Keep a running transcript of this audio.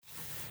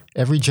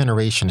Every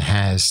generation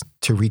has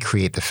to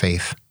recreate the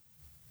faith.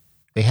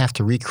 They have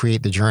to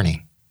recreate the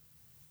journey.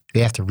 They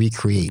have to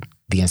recreate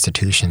the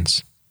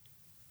institutions.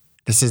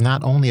 This is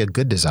not only a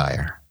good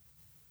desire.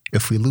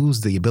 If we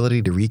lose the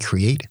ability to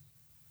recreate,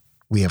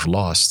 we have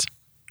lost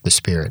the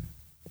spirit.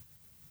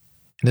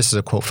 And this is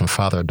a quote from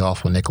Father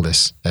Adolfo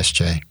Nicholas,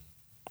 S.J.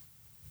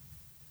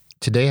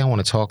 Today, I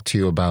want to talk to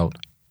you about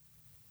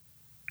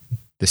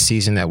the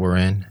season that we're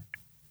in,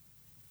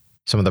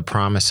 some of the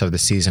promise of the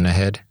season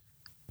ahead,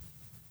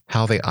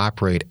 how they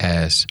operate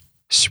as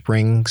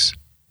springs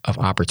of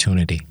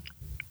opportunity.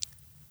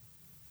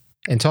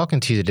 In talking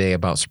to you today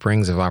about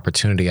springs of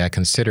opportunity, I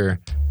consider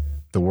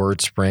the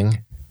word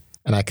spring,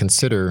 and I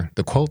consider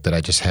the quote that I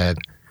just had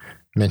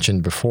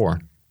mentioned before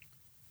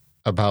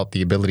about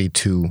the ability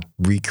to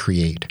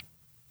recreate,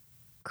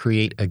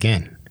 create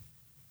again.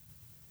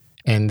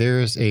 And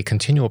there's a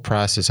continual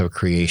process of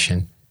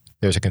creation.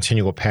 There's a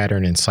continual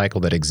pattern and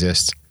cycle that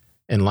exists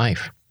in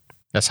life.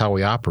 That's how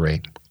we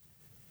operate.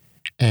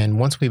 And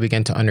once we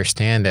begin to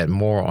understand that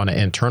more on an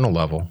internal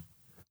level,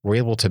 we're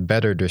able to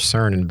better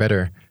discern and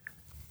better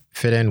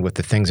fit in with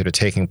the things that are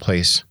taking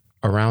place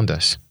around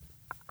us.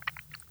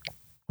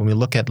 When we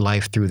look at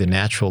life through the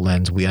natural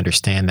lens, we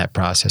understand that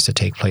process to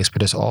take place, but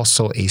there's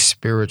also a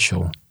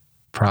spiritual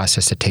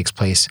process that takes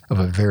place of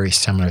a very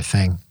similar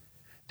thing.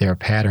 There are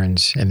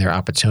patterns and there are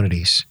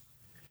opportunities.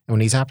 And when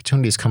these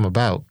opportunities come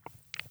about,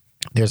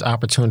 there's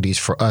opportunities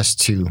for us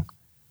to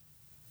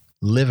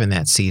live in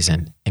that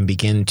season and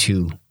begin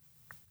to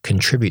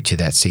contribute to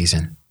that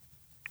season.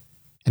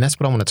 And that's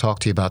what I want to talk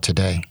to you about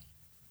today.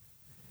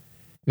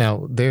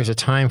 Now, there's a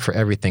time for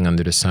everything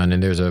under the sun,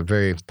 and there's a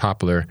very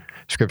popular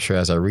scripture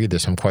as I read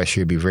this. I'm quite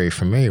sure you'll be very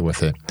familiar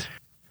with it.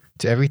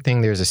 To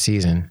everything, there's a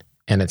season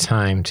and a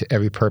time to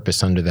every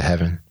purpose under the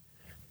heaven.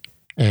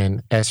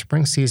 And as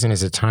spring season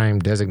is a time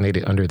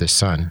designated under the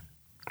sun,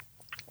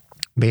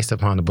 based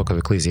upon the book of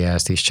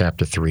Ecclesiastes,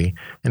 chapter 3,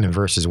 and in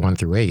verses 1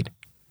 through 8,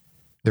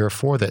 there are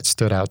 4 that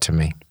stood out to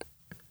me.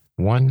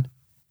 1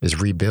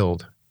 is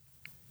rebuild,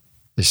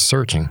 is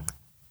searching.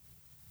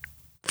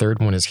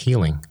 3rd one is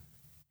healing.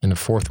 And the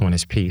 4th one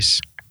is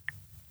peace.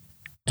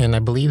 And I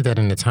believe that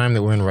in the time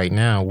that we're in right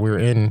now, we're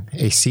in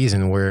a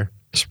season where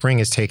spring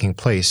is taking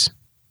place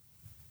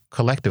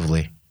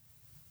collectively.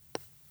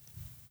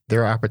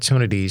 There are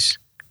opportunities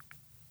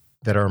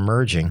that are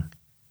emerging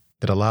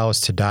that allow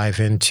us to dive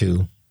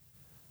into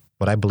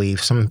what I believe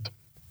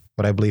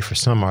for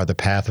some are the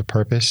path of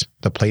purpose,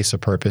 the place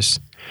of purpose,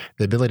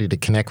 the ability to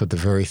connect with the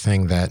very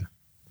thing that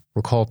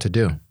we're called to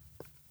do.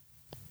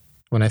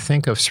 When I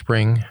think of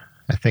spring,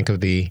 I think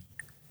of the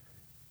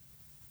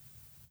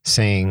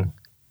saying,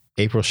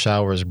 April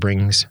showers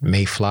brings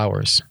May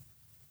flowers,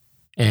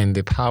 and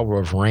the power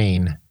of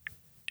rain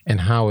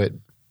and how it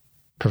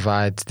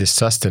provides the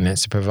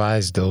sustenance, it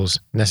provides those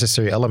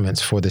necessary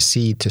elements for the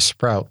seed to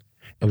sprout,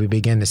 and we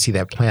begin to see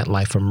that plant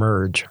life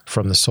emerge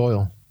from the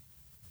soil.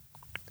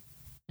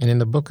 And in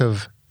the book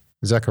of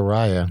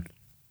Zechariah,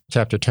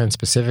 chapter 10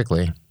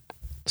 specifically,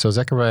 so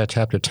Zechariah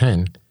chapter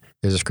 10,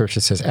 there's a scripture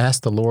that says,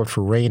 ask the Lord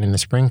for rain in the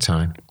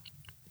springtime.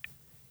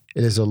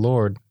 It is the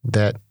Lord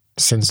that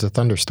sends the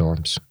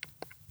thunderstorms.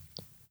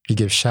 He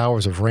gives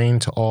showers of rain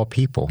to all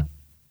people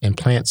and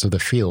plants of the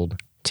field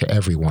to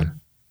everyone.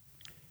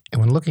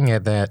 And when looking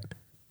at that,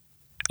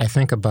 I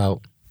think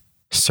about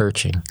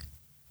searching.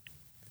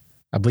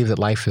 I believe that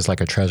life is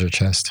like a treasure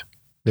chest.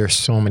 There are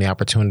so many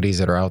opportunities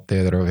that are out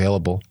there that are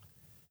available.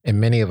 And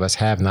many of us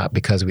have not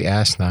because we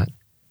ask not.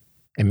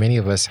 And many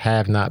of us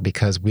have not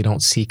because we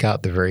don't seek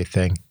out the very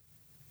thing.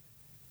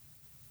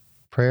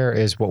 Prayer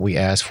is what we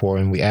ask for,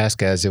 and we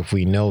ask as if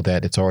we know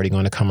that it's already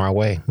going to come our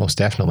way, most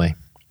definitely.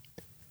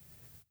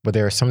 But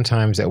there are some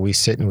times that we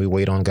sit and we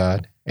wait on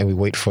God, and we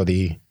wait for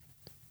the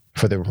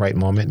right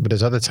moment. But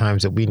there's other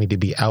times that we need to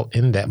be out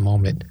in that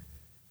moment,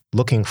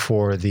 looking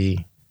for the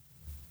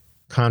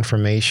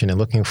confirmation and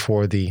looking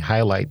for the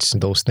highlights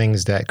and those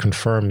things that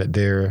confirm that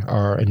there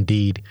are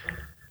indeed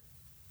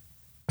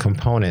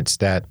components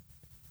that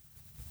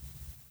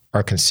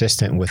are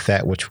consistent with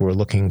that which we're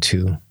looking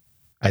to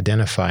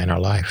identify in our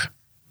life.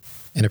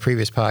 In a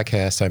previous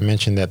podcast, I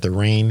mentioned that the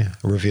rain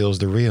reveals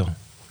the real.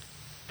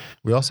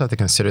 We also have to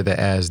consider that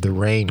as the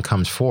rain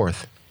comes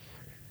forth,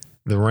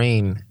 the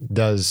rain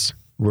does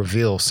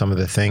reveal some of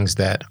the things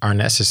that are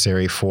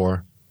necessary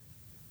for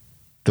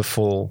the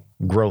full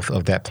growth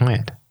of that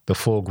plant, the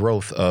full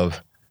growth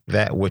of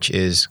that which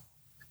is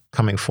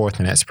coming forth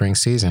in that spring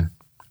season.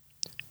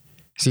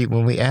 See,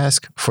 when we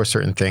ask for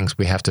certain things,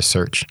 we have to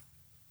search.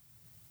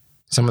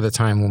 Some of the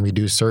time when we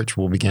do search,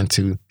 we'll begin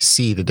to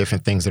see the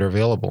different things that are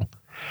available.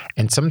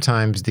 And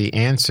sometimes the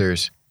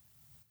answers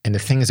and the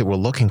things that we're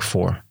looking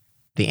for,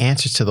 the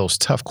answers to those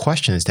tough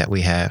questions that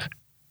we have,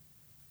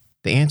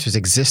 the answers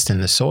exist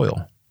in the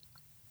soil.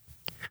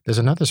 There's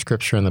another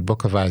scripture in the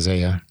book of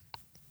Isaiah.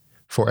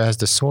 For as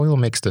the soil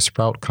makes the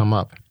sprout come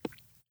up,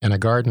 and a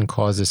garden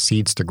causes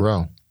seeds to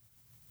grow,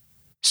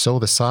 so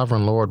the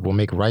sovereign Lord will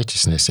make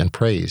righteousness and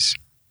praise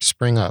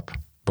spring up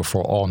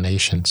before all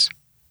nations.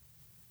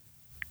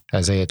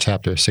 Isaiah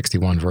chapter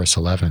 61, verse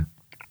 11.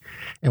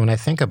 And when I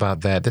think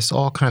about that, this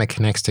all kind of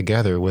connects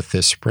together with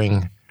this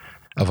spring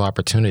of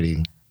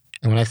opportunity.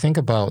 And when I think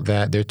about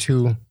that, there are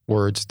two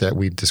words that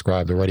we've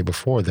described already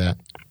before that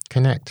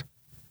connect.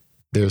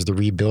 There's the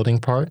rebuilding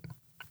part,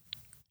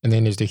 and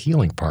then there's the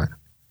healing part.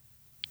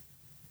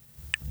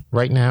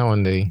 Right now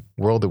in the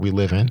world that we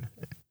live in,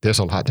 there's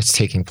a lot that's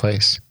taking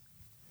place.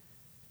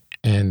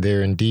 And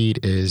there indeed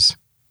is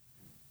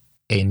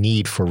a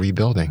need for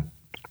rebuilding.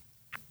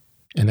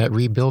 And that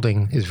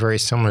rebuilding is very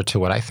similar to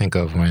what I think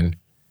of when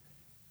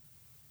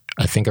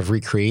I think of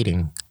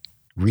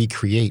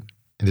recreate.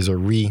 There's a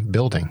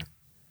rebuilding.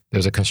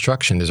 There's a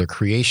construction, there's a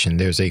creation,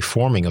 there's a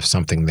forming of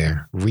something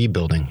there.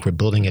 Rebuilding, we're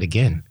building it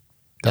again.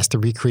 That's the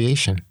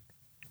recreation.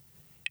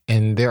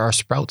 And there are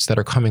sprouts that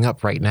are coming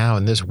up right now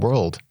in this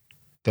world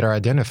that are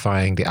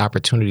identifying the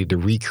opportunity to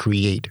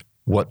recreate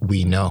what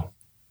we know.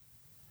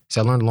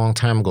 So I learned a long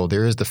time ago,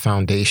 there is the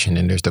foundation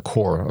and there's the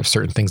core of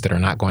certain things that are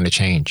not going to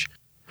change.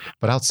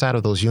 But outside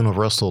of those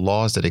universal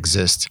laws that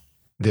exist,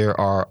 there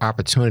are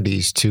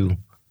opportunities to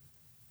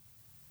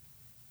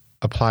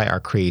apply our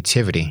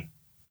creativity,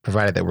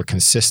 provided that we're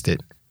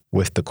consistent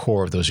with the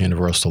core of those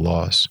universal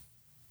laws.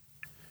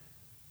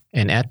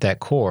 And at that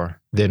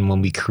core, then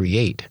when we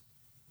create,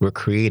 we're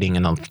creating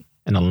an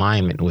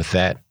alignment with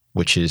that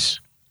which is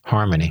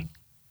harmony.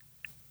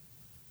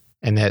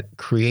 And that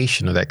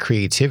creation or that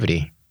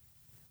creativity,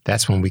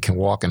 that's when we can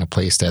walk in a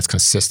place that's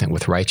consistent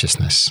with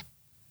righteousness.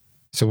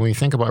 So when we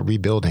think about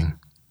rebuilding,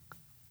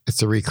 it's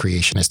the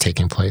recreation that's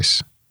taking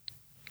place.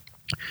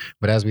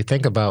 But as we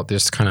think about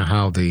this kind of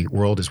how the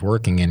world is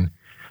working and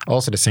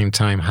also at the same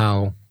time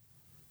how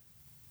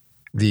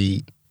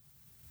the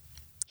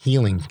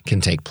healing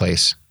can take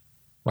place,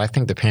 well, I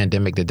think the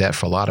pandemic did that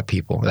for a lot of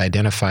people. It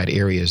identified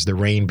areas. The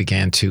rain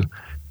began to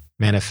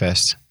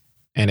manifest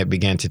and it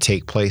began to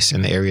take place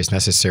in the areas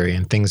necessary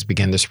and things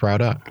began to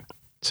sprout up.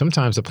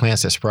 Sometimes the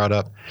plants that sprout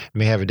up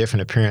may have a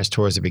different appearance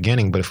towards the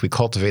beginning, but if we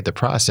cultivate the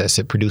process,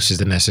 it produces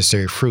the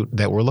necessary fruit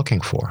that we're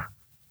looking for.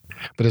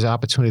 But there's an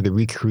opportunity to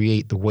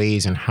recreate the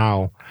ways and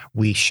how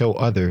we show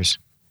others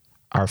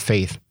our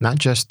faith, not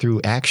just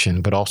through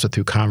action, but also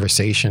through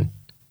conversation.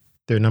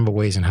 There are a number of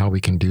ways in how we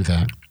can do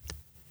that.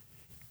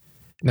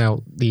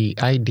 Now, the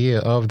idea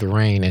of the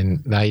rain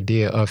and the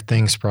idea of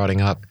things sprouting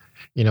up,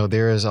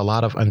 there is a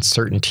lot of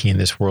uncertainty in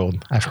this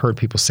world. I've heard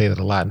people say that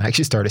a lot, and I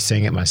actually started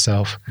saying it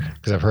myself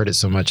because I've heard it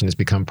so much, and it's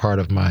become part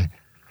of my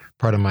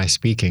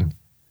speaking,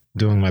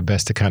 doing my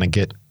best to kind of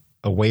get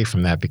away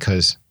from that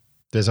because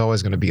there's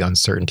always going to be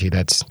uncertainty.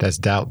 That's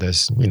doubt.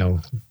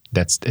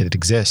 It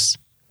exists,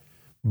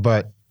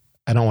 but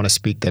I don't want to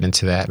speak that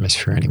into the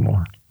atmosphere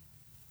anymore.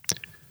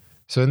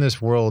 So in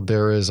this world,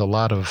 there is a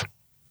lot of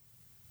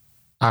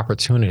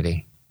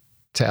opportunity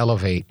to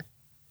elevate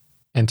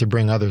and to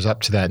bring others up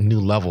to that new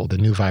level, the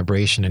new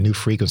vibration, a new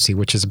frequency,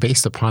 which is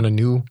based upon a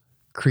new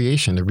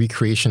creation, the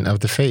recreation of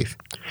the faith,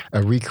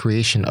 a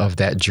recreation of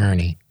that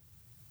journey,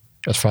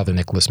 as Father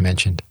Nicholas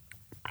mentioned.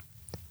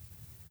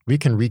 We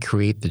can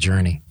recreate the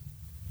journey.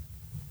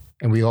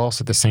 And we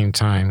also, at the same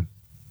time,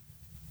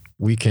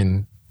 we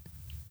can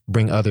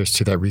bring others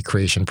to that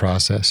recreation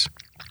process.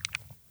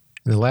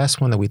 And the last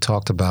one that we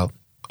talked about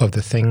of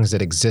the things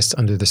that exist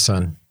under the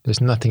sun,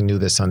 there's nothing new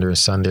that's under the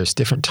sun. There's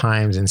different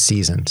times and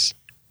seasons.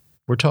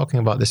 We're talking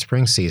about the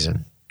spring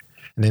season.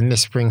 And in the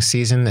spring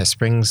season, as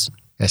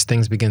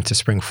things begin to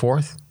spring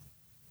forth,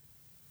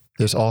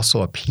 there's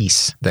also a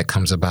peace that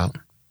comes about.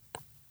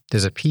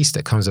 There's a peace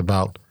that comes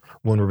about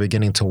when we're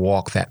beginning to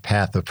walk that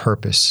path of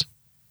purpose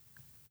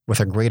with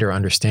a greater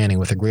understanding,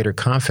 with a greater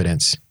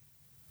confidence,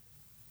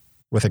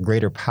 with a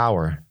greater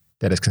power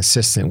that is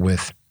consistent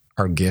with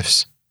our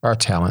gifts, our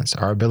talents,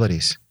 our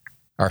abilities,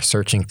 our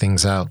searching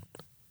things out,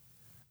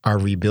 our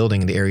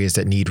rebuilding the areas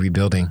that need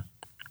rebuilding,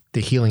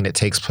 the healing that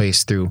takes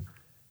place through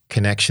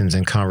connections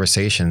and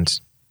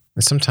conversations,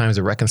 and sometimes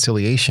the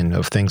reconciliation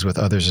of things with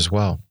others as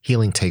well.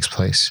 Healing takes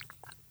place.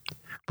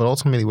 But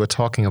ultimately, we're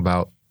talking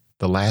about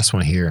the last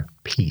one here,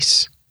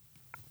 peace.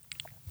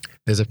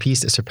 There's a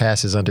peace that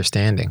surpasses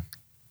understanding.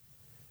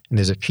 And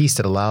there's a peace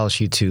that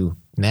allows you to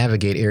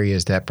navigate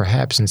areas that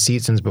perhaps in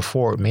seasons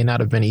before it may not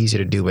have been easy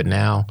to do, but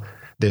now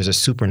there's a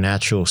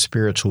supernatural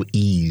spiritual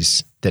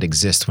ease that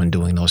exists when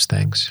doing those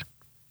things.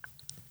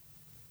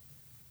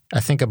 I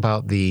think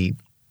about the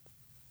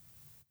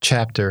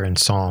chapter in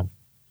Psalm,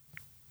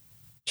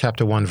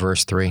 chapter 1,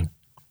 verse 3. And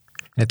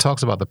it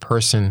talks about the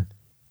person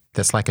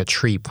that's like a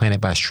tree planted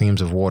by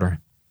streams of water.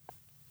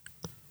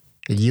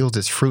 It yields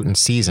its fruit in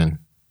season,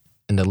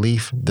 and the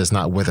leaf does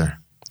not wither.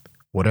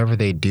 Whatever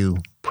they do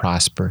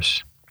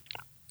prospers.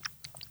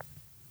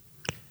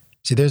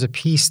 See, there's a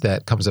peace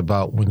that comes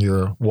about when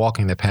you're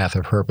walking the path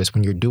of purpose,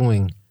 when you're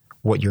doing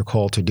what you're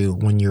called to do,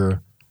 when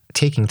you're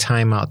taking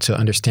time out to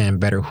understand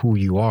better who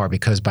you are,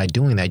 because by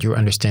doing that, you're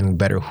understanding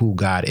better who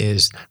God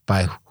is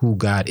by who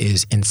God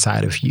is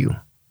inside of you.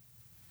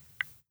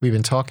 We've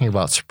been talking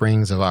about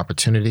springs of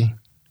opportunity,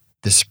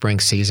 this spring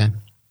season.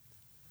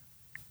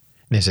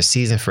 And there's a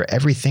season for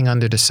everything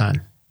under the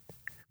sun.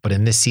 But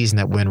in this season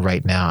that we're in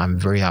right now, I'm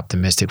very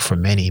optimistic for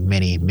many,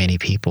 many, many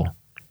people,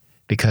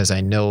 because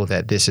I know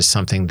that this is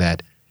something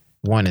that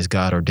one, is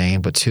God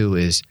ordained, but two,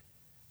 is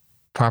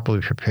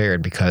properly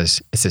prepared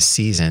because it's a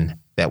season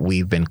that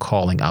we've been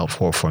calling out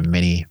for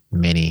many,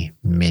 many,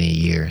 many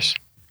years.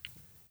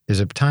 There's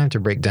a time to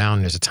break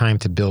down. There's a time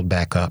to build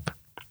back up.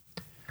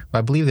 But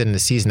I believe that in the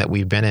season that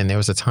we've been in, there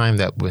was a time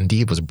that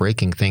indeed was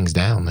breaking things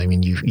down. I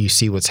mean, you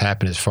see what's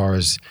happened as far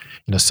as,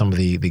 some of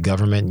the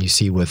government. You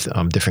see with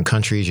different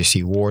countries. You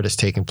see war that's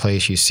taking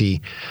place. You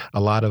see a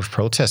lot of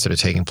protests that are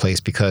taking place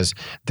because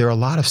there are a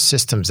lot of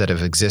systems that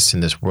have existed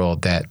in this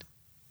world that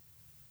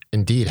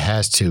indeed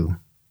has to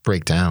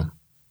break down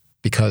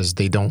because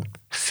they don't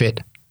fit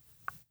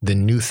the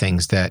new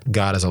things that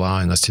God is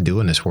allowing us to do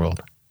in this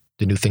world.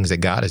 The new things that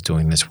God is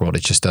doing in this world,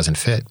 it just doesn't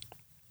fit.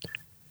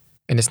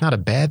 And it's not a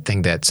bad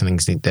thing that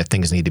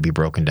things need to be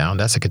broken down.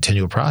 That's a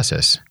continual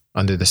process.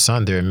 Under the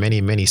sun, there are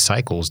many, many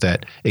cycles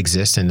that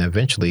exist, and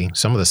eventually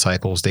some of the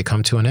cycles, they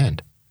come to an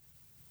end.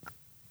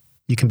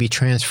 You can be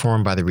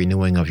transformed by the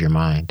renewing of your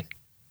mind.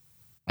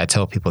 I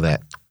tell people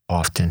that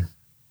often.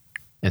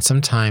 And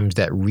sometimes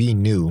that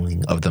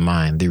renewing of the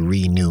mind,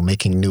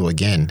 making new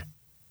again,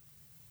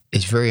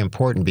 is very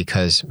important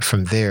because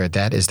from there,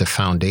 that is the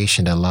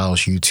foundation that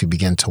allows you to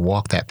begin to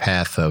walk that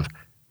path of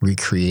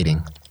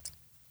recreating.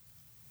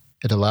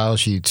 It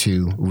allows you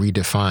to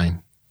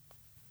redefine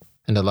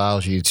and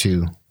allows you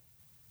to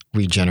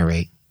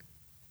regenerate.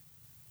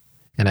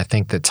 And I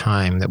think the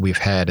time that we've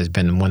had has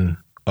been one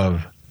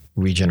of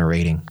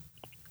regenerating.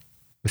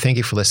 Thank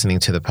you for listening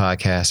to the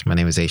podcast. My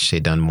name is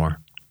H.J. Dunmore.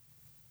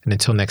 And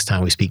until next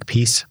time, we speak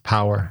peace,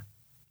 power,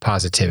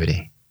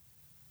 positivity,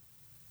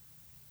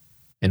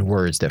 and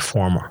words that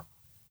form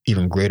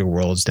even greater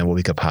worlds than what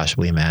we could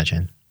possibly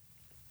imagine.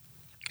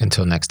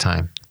 Until next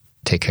time,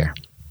 take care.